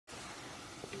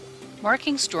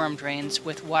Marking storm drains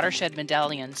with watershed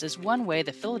medallions is one way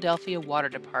the Philadelphia Water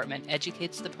Department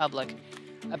educates the public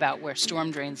about where storm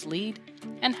drains lead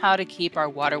and how to keep our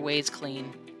waterways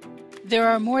clean. There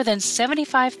are more than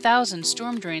 75,000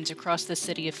 storm drains across the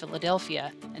city of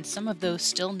Philadelphia, and some of those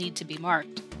still need to be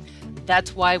marked.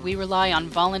 That's why we rely on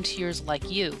volunteers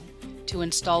like you to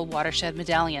install watershed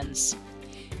medallions.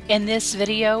 In this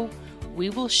video, we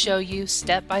will show you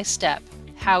step by step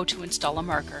how to install a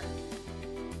marker.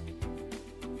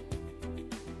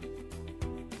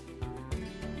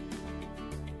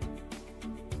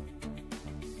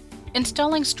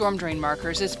 Installing storm drain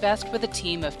markers is best with a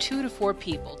team of 2 to 4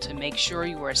 people to make sure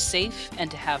you are safe and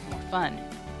to have more fun.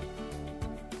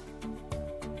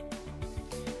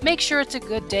 Make sure it's a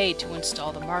good day to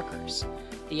install the markers.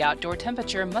 The outdoor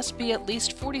temperature must be at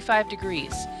least 45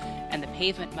 degrees, and the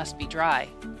pavement must be dry.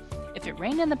 If it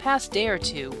rained in the past day or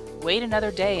two, wait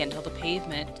another day until the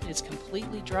pavement is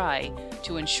completely dry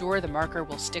to ensure the marker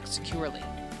will stick securely.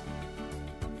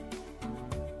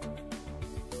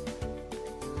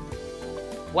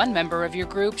 One member of your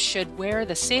group should wear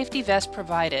the safety vest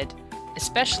provided,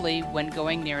 especially when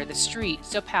going near the street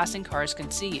so passing cars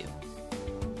can see you.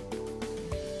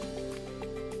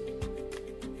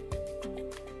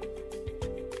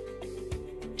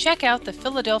 Check out the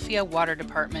Philadelphia Water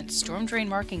Department Storm Drain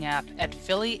Marking app at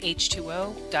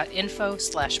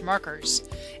phillyh2o.info/markers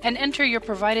and enter your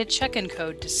provided check-in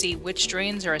code to see which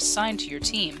drains are assigned to your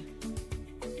team.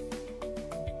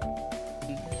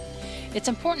 It's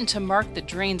important to mark the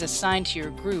drains assigned to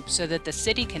your group so that the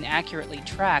city can accurately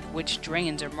track which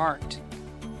drains are marked.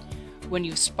 When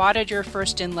you've spotted your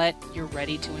first inlet, you're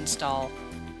ready to install.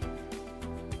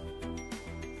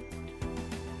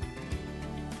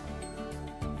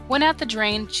 When at the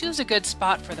drain, choose a good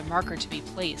spot for the marker to be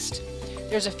placed.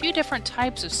 There's a few different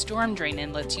types of storm drain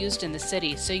inlets used in the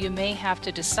city, so you may have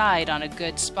to decide on a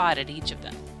good spot at each of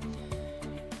them.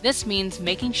 This means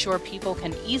making sure people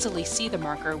can easily see the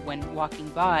marker when walking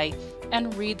by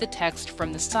and read the text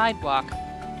from the sidewalk,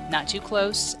 not too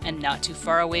close and not too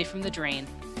far away from the drain.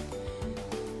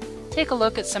 Take a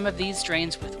look at some of these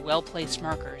drains with well-placed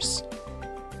markers.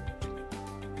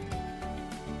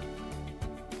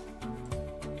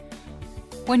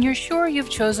 When you're sure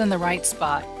you've chosen the right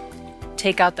spot,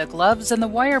 take out the gloves and the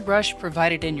wire brush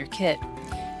provided in your kit.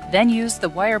 Then use the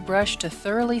wire brush to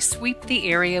thoroughly sweep the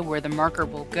area where the marker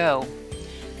will go.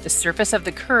 The surface of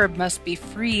the curb must be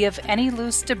free of any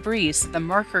loose debris so the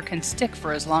marker can stick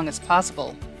for as long as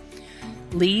possible.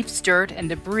 Leaves, dirt, and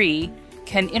debris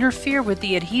can interfere with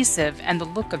the adhesive and the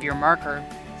look of your marker.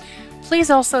 Please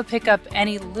also pick up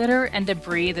any litter and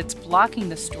debris that's blocking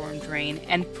the storm drain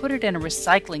and put it in a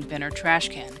recycling bin or trash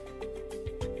can.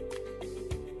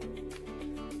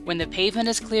 When the pavement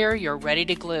is clear, you're ready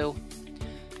to glue.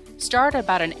 Start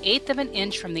about 1/8 of an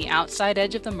inch from the outside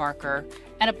edge of the marker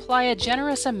and apply a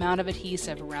generous amount of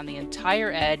adhesive around the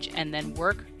entire edge and then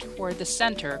work toward the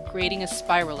center, creating a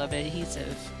spiral of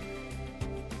adhesive.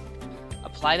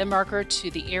 Apply the marker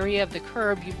to the area of the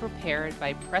curb you prepared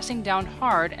by pressing down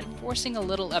hard and forcing a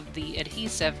little of the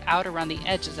adhesive out around the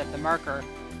edges of the marker.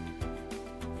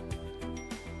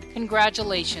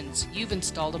 Congratulations, you've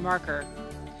installed a marker.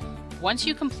 Once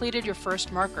you completed your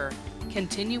first marker,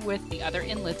 continue with the other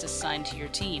inlets assigned to your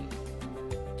team.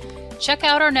 Check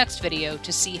out our next video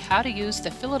to see how to use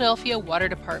the Philadelphia Water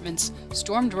Department's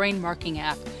Storm Drain Marking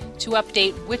app to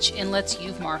update which inlets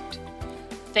you've marked.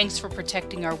 Thanks for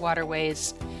protecting our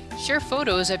waterways. Share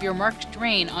photos of your marked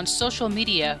drain on social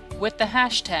media with the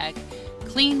hashtag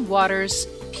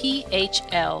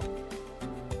 #CleanWatersPHL.